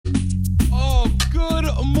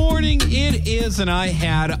morning it is, and I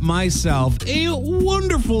had myself a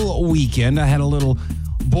wonderful weekend. I had a little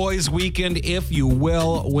boys' weekend, if you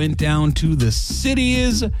will. Went down to the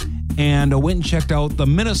cities and went and checked out the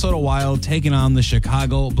Minnesota Wild taking on the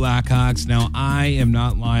Chicago Blackhawks. Now, I am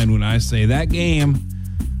not lying when I say that game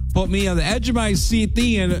put me on the edge of my seat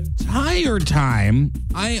the entire time.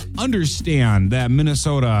 I understand that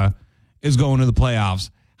Minnesota is going to the playoffs.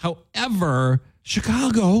 However,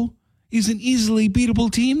 Chicago is an easily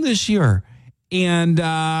beatable team this year. And it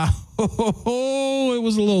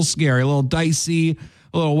was a little scary, a little dicey,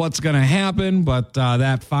 a little what's going to happen. But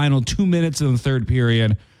that final 2 minutes in the third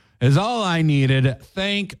period is all I needed.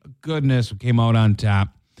 Thank goodness we came out on top.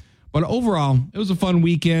 But overall, it was a fun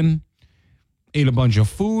weekend. Ate a bunch of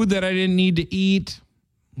food that I didn't need to eat.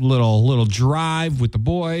 Little drive with the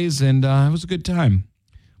boys, and it was a good time.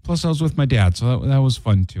 Plus, I was with my dad, so that was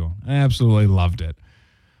fun, too. I absolutely loved it.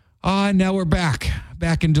 Now we're back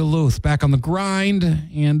in Duluth, back on the grind,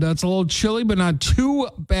 and it's a little chilly, but not too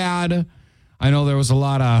bad. I know there was a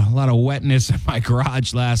lot of wetness in my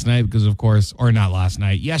garage last night because, of course, or not last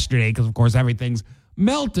night, yesterday, because, of course, everything's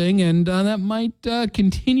melting, and that might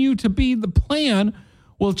continue to be the plan.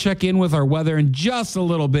 We'll check in with our weather in just a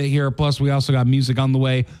little bit here. Plus, we also got music on the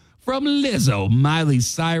way from Lizzo, Miley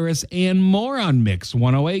Cyrus, and more on Mix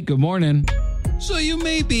 108. Good morning. So you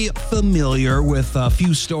may be familiar with a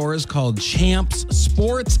few stores called Champs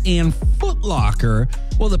Sports and Foot Locker.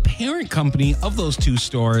 Well, the parent company of those two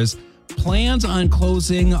stores plans on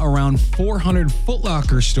closing around 400 Foot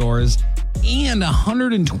Locker stores and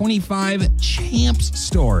 125 Champs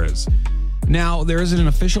stores. Now, there isn't an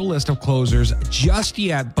official list of closures just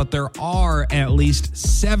yet, but there are at least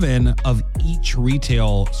 7 of each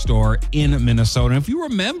retail store in Minnesota. And if you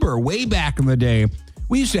remember, way back in the day,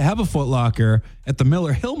 we used to have a Foot Locker at the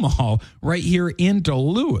Miller Hill Mall right here in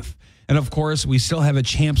Duluth. And of course, we still have a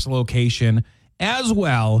Champs location as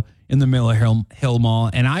well in the Miller Hill Mall.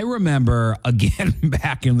 And I remember, again,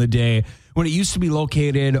 back in the day, when it used to be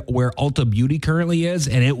located where Ulta Beauty currently is,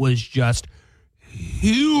 and it was just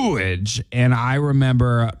huge. And I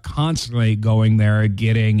remember constantly going there,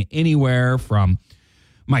 getting anywhere from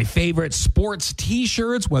my favorite sports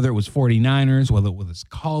t-shirts, whether it was 49ers, whether it was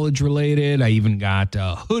college related. I even got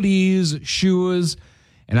hoodies, shoes.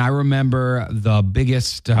 And I remember the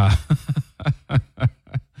biggest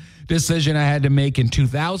decision I had to make in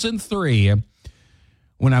 2003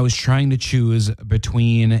 when I was trying to choose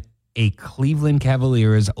between a Cleveland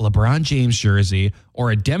Cavaliers LeBron James jersey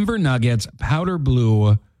or a Denver Nuggets powder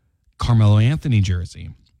blue Carmelo Anthony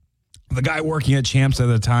jersey. The guy working at Champs at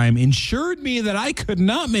the time ensured me that I could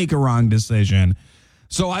not make a wrong decision.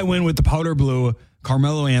 So I went with the powder blue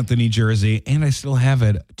Carmelo Anthony jersey, and I still have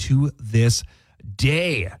it to this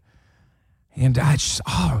day. And I just,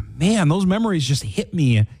 oh man, those memories just hit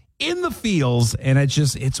me in the feels, and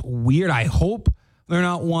it's weird. I hope they're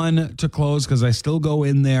not one to close because I still go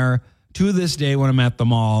in there to this day when I'm at the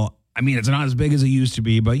mall. I mean, it's not as big as it used to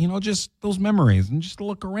be, but, just those memories and just to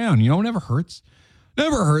look around, it never hurts.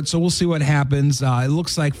 Never hurts, so we'll see what happens. It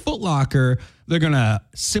looks like Foot Locker, they're going to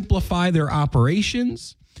simplify their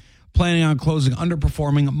operations, planning on closing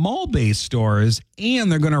underperforming mall-based stores, and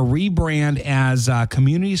they're going to rebrand as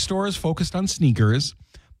community stores focused on sneakers,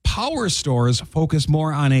 power stores focus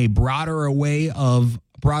more on a broader array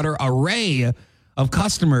of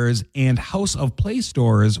customers, and House of Play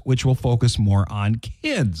stores, which will focus more on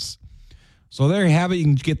kids. So there you have it. You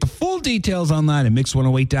can get the full details on that at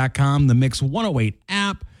Mix108.com, the Mix 108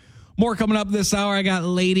 app. More coming up this hour. I got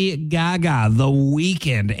Lady Gaga, The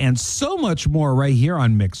Weeknd, and so much more right here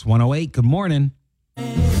on Mix 108. Good morning.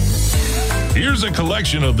 Here's a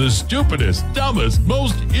collection of the stupidest, dumbest,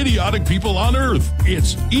 most idiotic people on earth.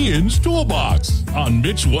 It's Ian's Toolbox on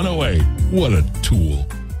Mix 108. What a tool.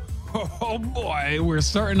 Oh, boy. We're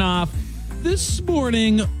starting off this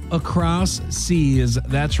morning across seas.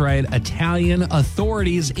 That's right. Italian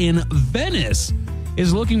authorities in Venice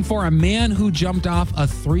is looking for a man who jumped off a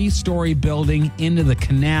 3-story building into the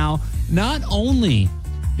canal. Not only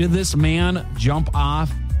did this man jump off,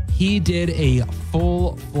 he did a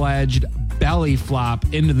full-fledged belly flop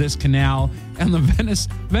into this canal. And the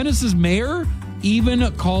Venice's mayor even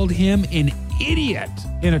called him an idiot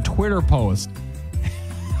in a Twitter post.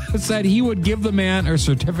 Said he would give the man a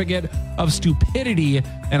certificate of stupidity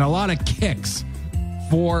and a lot of kicks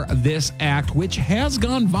for this act, which has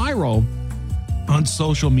gone viral on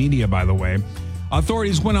social media, by the way.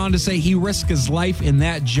 Authorities went on to say he risked his life in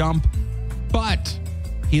that jump, but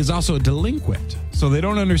he is also a delinquent. So they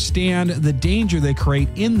don't understand the danger they create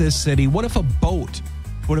in this city. What if a boat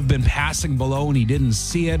would have been passing below and he didn't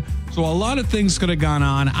see it. So a lot of things could have gone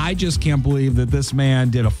on. I just can't believe that this man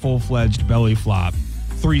did a full-fledged belly flop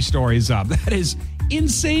 3 stories up. That is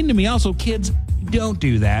insane to me. Also, kids, don't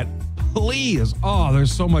do that. Please. Oh,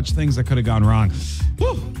 there's so much things that could have gone wrong.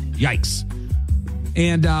 Whew, yikes.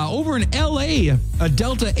 And over in L.A., a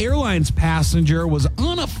Delta Airlines passenger was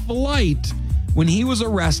on a flight when he was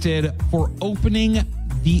arrested for opening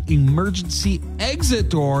the emergency exit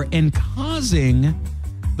door and causing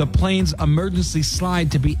the plane's emergency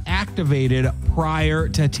slide to be activated prior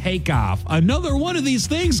to takeoff. Another one of these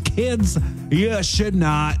things, kids, you should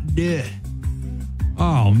not do.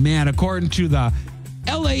 Oh, man. According to the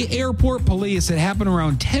L.A. Airport Police, it happened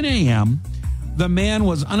around 10 a.m., the man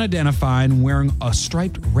was unidentified, wearing a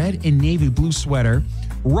striped red and navy blue sweater,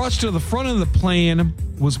 rushed to the front of the plane,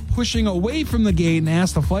 was pushing away from the gate, and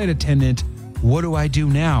asked the flight attendant, "What do I do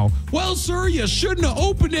now?" "Well, sir, you shouldn't have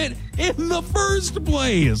opened it in the first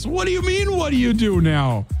place." "What do you mean, what do you do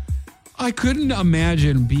now?" I couldn't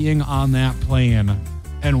imagine being on that plane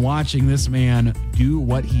and watching this man do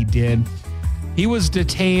what he did. He was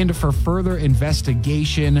detained for further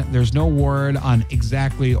investigation. There's no word on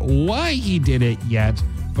exactly why he did it yet,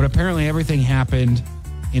 but apparently everything happened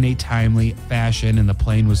in a timely fashion and the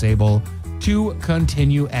plane was able to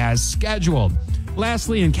continue as scheduled.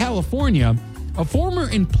 Lastly, in California, a former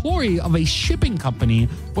employee of a shipping company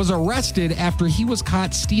was arrested after he was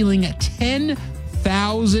caught stealing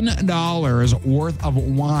 $10,000 worth of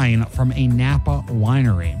wine from a Napa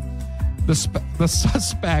winery. The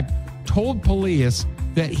suspect told police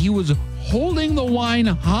that he was holding the wine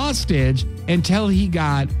hostage until he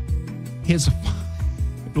got his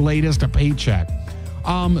latest paycheck.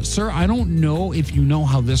 Sir, I don't know if you know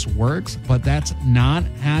how this works, but that's not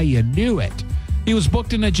how you do it. He was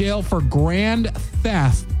booked into jail for grand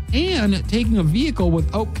theft and taking a vehicle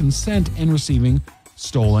without consent and receiving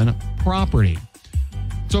stolen property.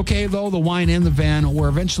 It's okay, though. The wine and the van were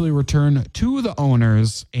eventually returned to the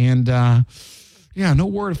owners, and no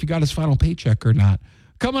word if he got his final paycheck or not.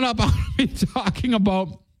 Coming up, I'll be talking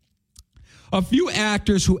about a few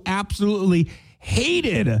actors who absolutely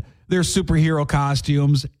hated their superhero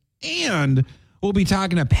costumes, and we'll be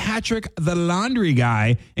talking to Patric, the laundry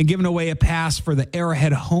guy, and giving away a pass for the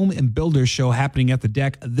Arrowhead Home and Builder Show happening at the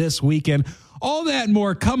DECC this weekend. All that and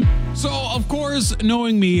more coming. So, of course,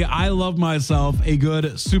 knowing me, I love myself a good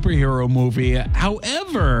superhero movie.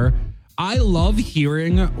 However, I love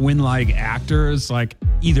hearing when actors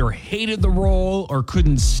either hated the role or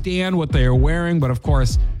couldn't stand what they were wearing. But of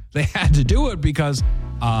course, they had to do it because,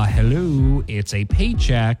 hello, it's a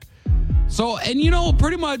paycheck. So, and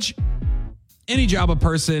pretty much any job a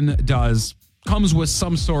person does comes with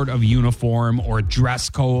some sort of uniform or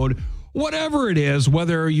dress code, whatever it is,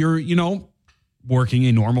 whether you're, working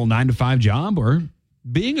a normal 9-to-5 job or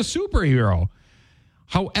being a superhero.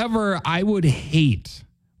 However, I would hate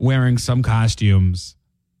wearing some costumes,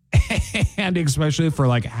 and especially for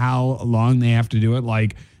how long they have to do it.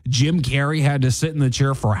 Like Jim Carrey had to sit in the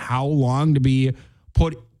chair for how long to be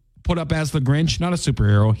put up as the Grinch? Not a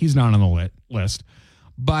superhero. He's not on the list.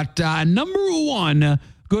 But number 1,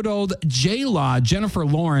 good old J-Law, Jennifer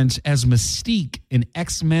Lawrence as Mystique in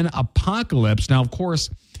X-Men Apocalypse. Now, of course,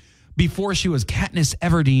 before she was Katniss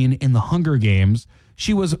Everdeen in The Hunger Games,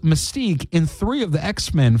 she was Mystique in 3 of the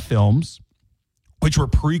X-Men films, which were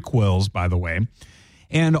prequels, by the way.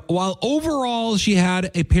 And while overall she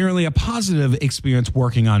had apparently a positive experience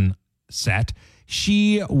working on set,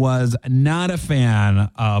 she was not a fan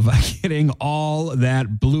of getting all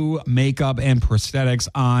that blue makeup and prosthetics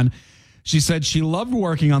on. She said she loved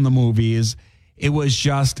working on the movies. It was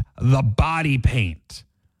just the body paint.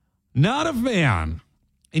 Not a fan.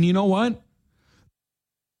 And you know what?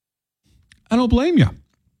 I don't blame you.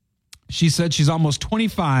 She said she's almost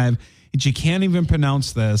 25 and she can't even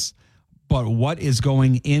pronounce this, but what is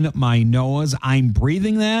going in my nose? I'm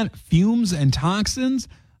breathing that. Fumes and toxins?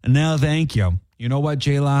 No, thank you. You know what,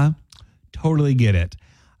 J-La? Totally get it.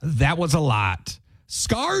 That was a lot.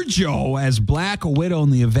 ScarJo as Black Widow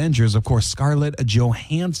in the Avengers. Of course, Scarlett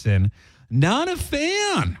Johansson. Not a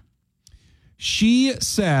fan. She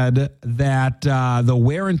said that the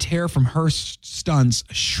wear and tear from her stunts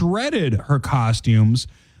shredded her costumes,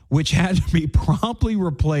 which had to be promptly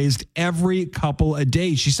replaced every couple of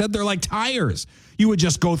days. She said they're like tires. You would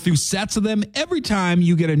just go through sets of them. Every time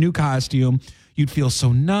you get a new costume, you'd feel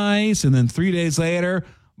so nice. And then 3 days later,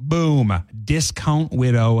 boom, discount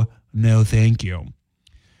widow. No, thank you.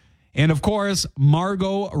 And of course,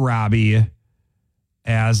 Margot Robbie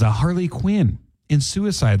as Harley Quinn in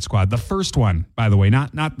Suicide Squad. The first one, by the way,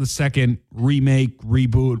 not the second remake,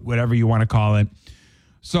 reboot, whatever you want to call it.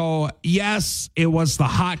 So, yes, it was the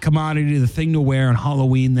hot commodity, the thing to wear on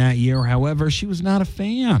Halloween that year. However, she was not a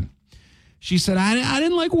fan. She said, I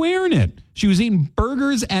didn't like wearing it. She was eating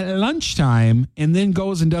burgers at lunchtime and then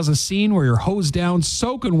goes and does a scene where you're hosed down,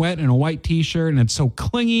 soaking wet in a white T-shirt, and it's so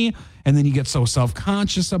clingy, and then you get so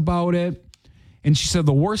self-conscious about it. And she said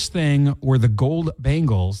the worst thing were the gold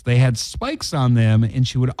bangles. They had spikes on them, and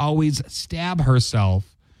she would always stab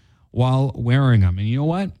herself while wearing them. And you know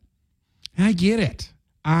what? I get it.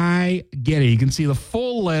 You can see the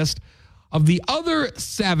full list of the other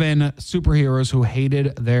 7 superheroes who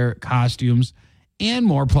hated their costumes and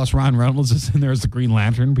more. Plus, Ron Reynolds is in there as the Green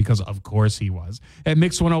Lantern because, of course, he was. At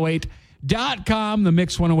Mix108.com, the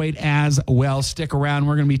Mix 108 as well. Stick around.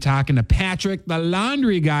 We're going to be talking to Patric, the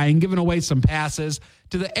laundry guy, and giving away some passes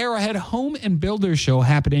to the Arrowhead Home and Builder Show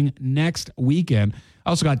happening next weekend.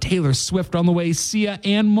 Also got Taylor Swift on the way, Sia,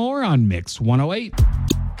 and more on Mix 108.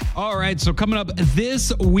 All right, so coming up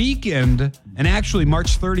this weekend, and actually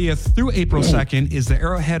March 30th through April 2nd, is the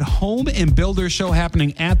Arrowhead Home and Builder Show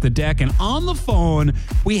happening at the DECC. And on the phone,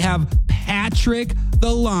 we have Patric, the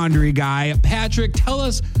laundry guy. Patric, tell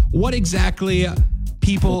us what exactly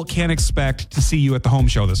people can expect to see you at the home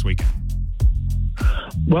show this weekend.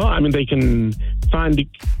 Well, I mean, they can find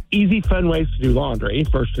easy, fun ways to do laundry,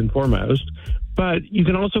 first and foremost. But you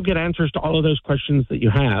can also get answers to all of those questions that you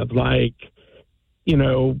have, like, you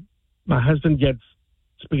know, my husband gets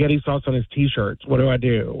spaghetti sauce on his T-shirts. What do I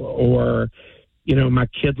do? Or, you know, my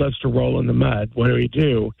kid loves to roll in the mud. What do we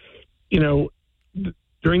do? You know,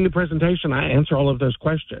 during the presentation, I answer all of those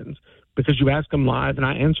questions because you ask them live and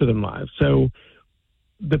I answer them live. So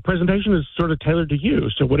the presentation is sort of tailored to you.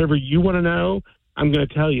 So whatever you want to know, I'm going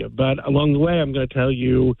to tell you. But along the way, I'm going to tell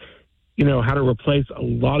you, you know, how to replace a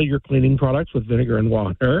lot of your cleaning products with vinegar and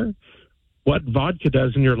water, what vodka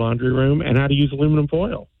does in your laundry room, and how to use aluminum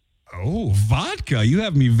foil. Oh, vodka. You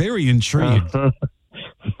have me very intrigued.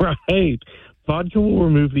 Right. Vodka will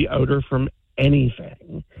remove the odor from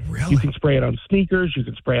anything. Really? You can spray it on sneakers. You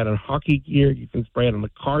can spray it on hockey gear. You can spray it on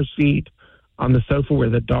the car seat, on the sofa where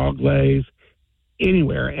the dog lays,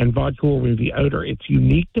 anywhere, and vodka will remove the odor. It's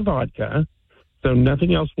unique to vodka, so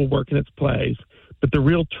nothing else will work in its place. But the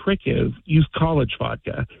real trick is use college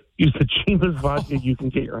vodka. Use the cheapest vodka you can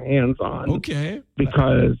get your hands on. Okay.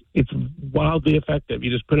 Because it's wildly effective.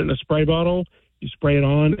 You just put it in a spray bottle, you spray it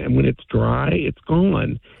on, and when it's dry, it's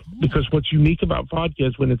gone. Because what's unique about vodka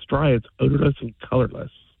is when it's dry, it's odorless and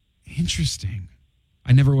colorless. Interesting.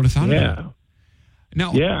 I never would have thought of that.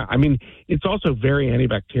 Now, yeah, I mean, it's also very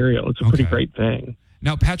antibacterial. It's a pretty great thing.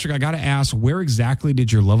 Now, Patric, I got to ask, where exactly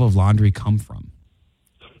did your love of laundry come from?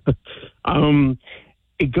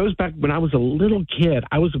 It goes back when I was a little kid.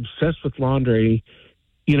 I was obsessed with laundry.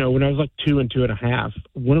 You know, when I was like 2 and 2.5,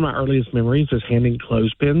 one of my earliest memories is handing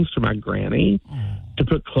clothespins to my granny to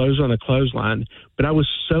put clothes on a clothesline. But I was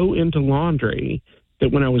so into laundry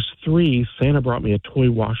that when I was 3, Santa brought me a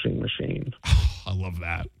toy washing machine. I love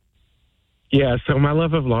that. Yeah, so my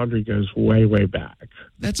love of laundry goes way, way back.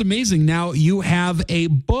 That's amazing. Now, you have a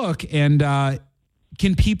book, and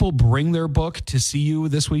can people bring their book to see you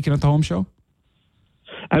this weekend at the home show?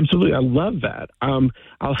 Absolutely. I love that.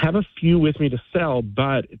 I'll have a few with me to sell,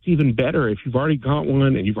 but it's even better if you've already got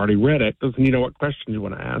one and you've already read it, because you know what questions you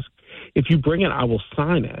want to ask. If you bring it, I will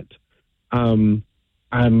sign it. I'm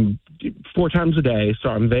 4 times a day, so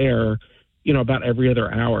I'm there, you know, about every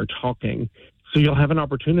other hour talking. So you'll have an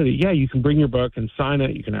opportunity. Yeah, you can bring your book and sign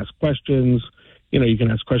it. You can ask questions. You know, you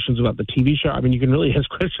can ask questions about the TV show. I mean, you can really ask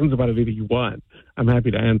questions about it either you want. I'm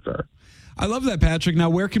happy to answer. I love that, Patric. Now,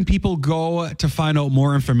 where can people go to find out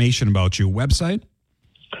more information about you? Website?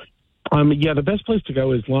 Yeah, the best place to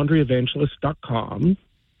go is laundryevangelist.com,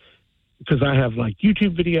 because I have like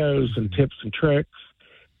YouTube videos and tips and tricks.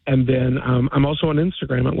 And then I'm also on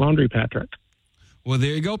Instagram at Laundry Patric. Well,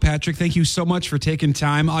 there you go, Patric. Thank you so much for taking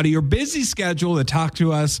time out of your busy schedule to talk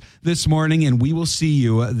to us this morning, and we will see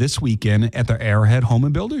you this weekend at the Arrowhead Home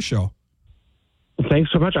and Builder Show.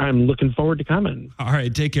 Thanks so much. I'm looking forward to coming. All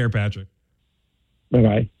right. Take care, Patric.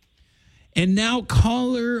 Bye-bye. And now,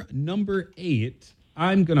 caller number 8,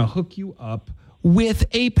 I'm going to hook you up with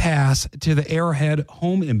a pass to the Arrowhead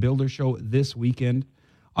Home and Builder Show this weekend.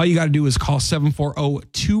 All you got to do is call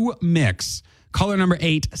 740-2MIX. Caller number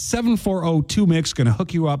 8, 740-2MIX, going to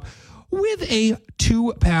hook you up with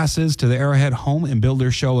 2 passes to the Arrowhead Home and Builder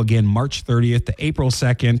Show, again, March 30th to April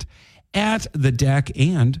 2nd at the DECC.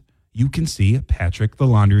 And you can see Patric, the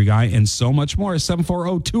laundry guy, and so much more.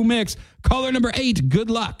 740-2MIX. Caller number 8, good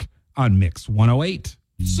luck on Mix 108.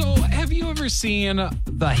 So, have you ever seen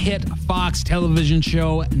the hit Fox television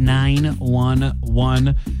show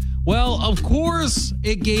 911? Well, of course,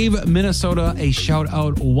 it gave Minnesota a shout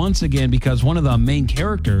out once again because one of the main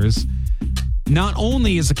characters not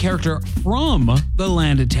only is a character from the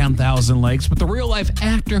land of 10,000 lakes, but the real life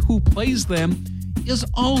actor who plays them is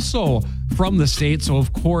also from the state. So,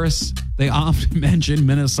 of course, they often mention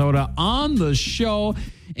Minnesota on the show.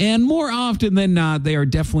 And more often than not, they are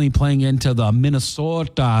definitely playing into the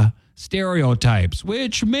Minnesota stereotypes,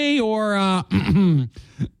 which may or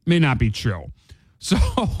may not be true. So,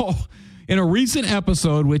 in a recent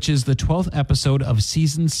episode, which is the 12th episode of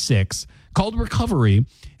season 6, called Recovery,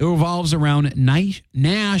 it revolves around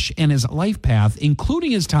Nash and his life path,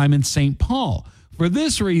 including his time in St. Paul. For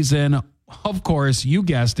this reason, of course, you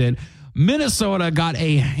guessed it, Minnesota got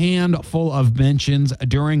a handful of mentions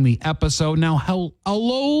during the episode. Now,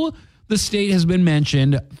 although the state has been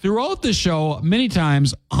mentioned throughout the show many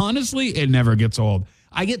times, honestly, it never gets old.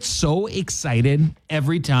 I get so excited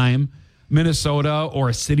every time Minnesota or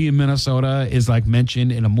a city in Minnesota is like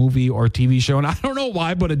mentioned in a movie or TV show. And I don't know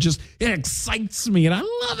why, but it excites me and I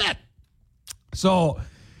love it. So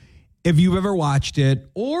if you've ever watched it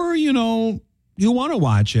or, you want to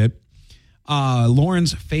watch it,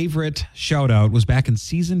 Lauren's favorite shout out was back in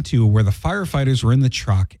season 2 where the firefighters were in the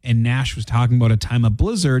truck and Nash was talking about a time a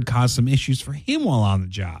blizzard caused some issues for him while on the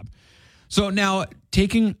job. So now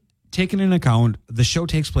taking into account, the show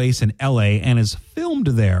takes place in LA and is filmed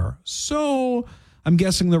there. So I'm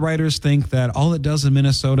guessing the writers think that all it does in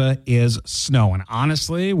Minnesota is snow. And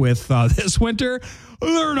honestly, with this winter,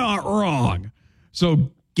 they're not wrong.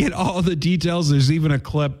 So get all the details. There's even a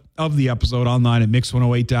clip of the episode online at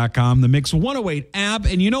mix108.com, the Mix 108 app.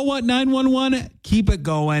 And you know what, 911? Keep it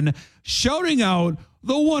going. Shouting out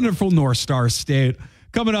the wonderful North Star State.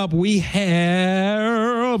 Coming up, we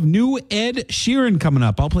have new Ed Sheeran coming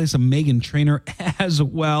up. I'll play some Meghan Trainor as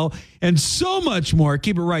well, and so much more.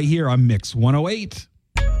 Keep it right here on Mix 108.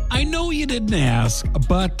 I know you didn't ask,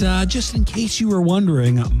 but just in case you were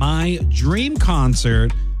wondering, my dream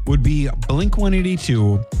concert would be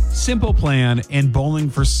Blink-182, Simple Plan, and Bowling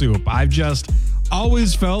for Soup. I've just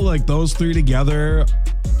always felt like those three together,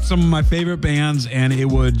 some of my favorite bands, and it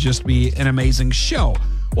would just be an amazing show.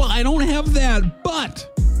 Well, I don't have that, but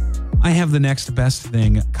I have the next best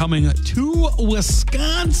thing coming to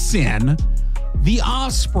Wisconsin. The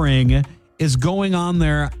Offspring is going on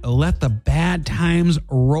their Let the Bad Times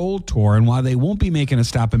Roll tour, and while they won't be making a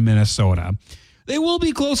stop in Minnesota, they will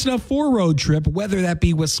be close enough for a road trip, whether that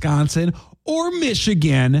be Wisconsin or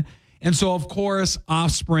Michigan. And so, of course,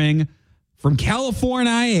 Offspring from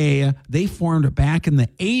California, they formed back in the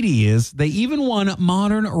 80s. They even won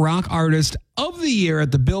Modern Rock Artist of the Year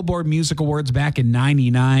at the Billboard Music Awards back in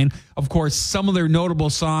 99. Of course, some of their notable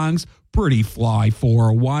songs, Pretty Fly for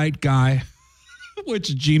a White Guy,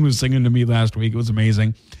 which Gene was singing to me last week. It was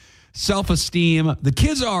amazing. Self-Esteem, The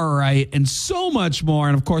Kids Are Alright, and so much more.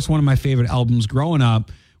 And of course, one of my favorite albums growing up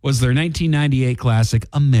was their 1998 classic,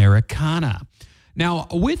 Americana. Now,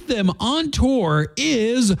 with them on tour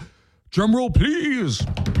is... drum roll, please.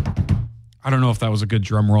 I don't know if that was a good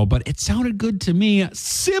drum roll, but it sounded good to me.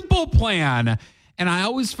 Simple Plan. And I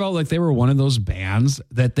always felt like they were one of those bands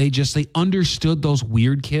that they understood those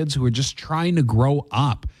weird kids who were just trying to grow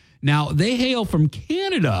up. Now, they hail from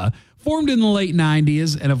Canada, formed in the late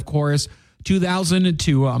 90s. And of course,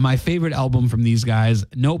 2002, my favorite album from these guys,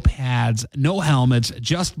 No Pads, No Helmets,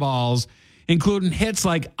 Just Balls, including hits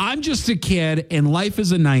like I'm Just a Kid and Life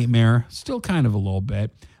is a Nightmare. Still kind of a little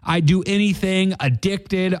bit. I Do Anything,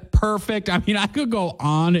 Addicted, Perfect. I mean, I could go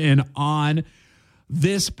on and on.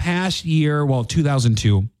 This past year,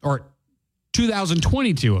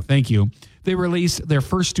 2022, thank you. They released their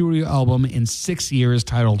first studio album in 6 years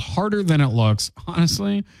titled Harder Than It Looks.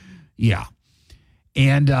 Honestly, yeah.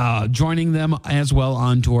 And joining them as well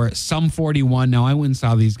on tour, Sum 41. Now, I went and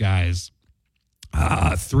saw these guys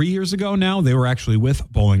 3 years ago now. They were actually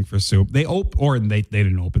with Bowling for Soup. They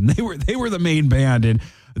didn't open. They were the main band, and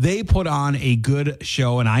they put on a good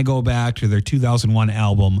show. And I go back to their 2001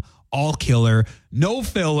 album, All Killer, No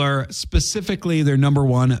Filler, specifically their number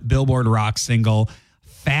one Billboard rock single,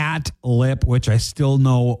 Fat Lip, which I still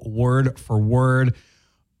know word for word.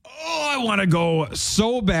 Oh, I want to go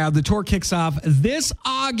so bad. The tour kicks off this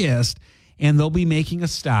August, and they'll be making a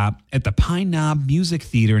stop at the Pine Knob Music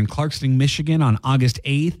Theater in Clarkston, Michigan on August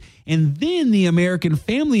 8th, and then the American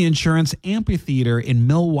Family Insurance Amphitheater in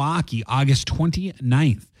Milwaukee, August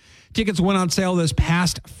 29th. Tickets went on sale this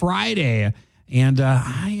past Friday, and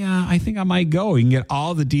I think I might go. You can get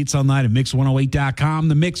all the deets online at mix108.com,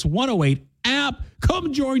 the Mix 108 app.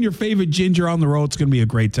 Come join your favorite ginger on the road. It's going to be a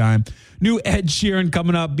great time. New Ed Sheeran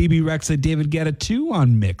coming up, BB Rexa, David Guetta 2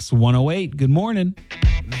 on Mix 108. Good morning.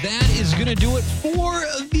 that is going to do it for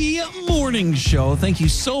the morning show. Thank you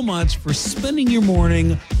so much for spending your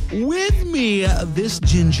morning with me. This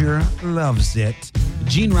ginger loves it.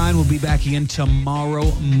 Gene Ryan will be back again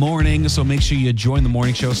tomorrow morning, so make sure you join the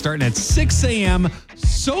morning show starting at 6 a.m.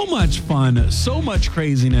 So much fun, so much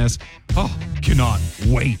craziness. Oh, cannot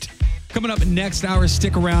wait. Coming up next hour,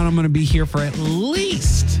 stick around. I'm going to be here for at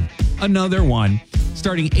least another one.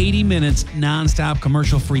 Starting 80 minutes nonstop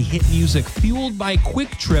commercial-free hit music fueled by Quick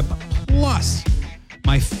Trip, plus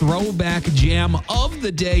my throwback jam of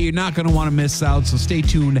the day. You're not going to want to miss out, so stay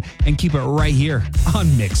tuned and keep it right here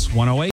on Mix 108.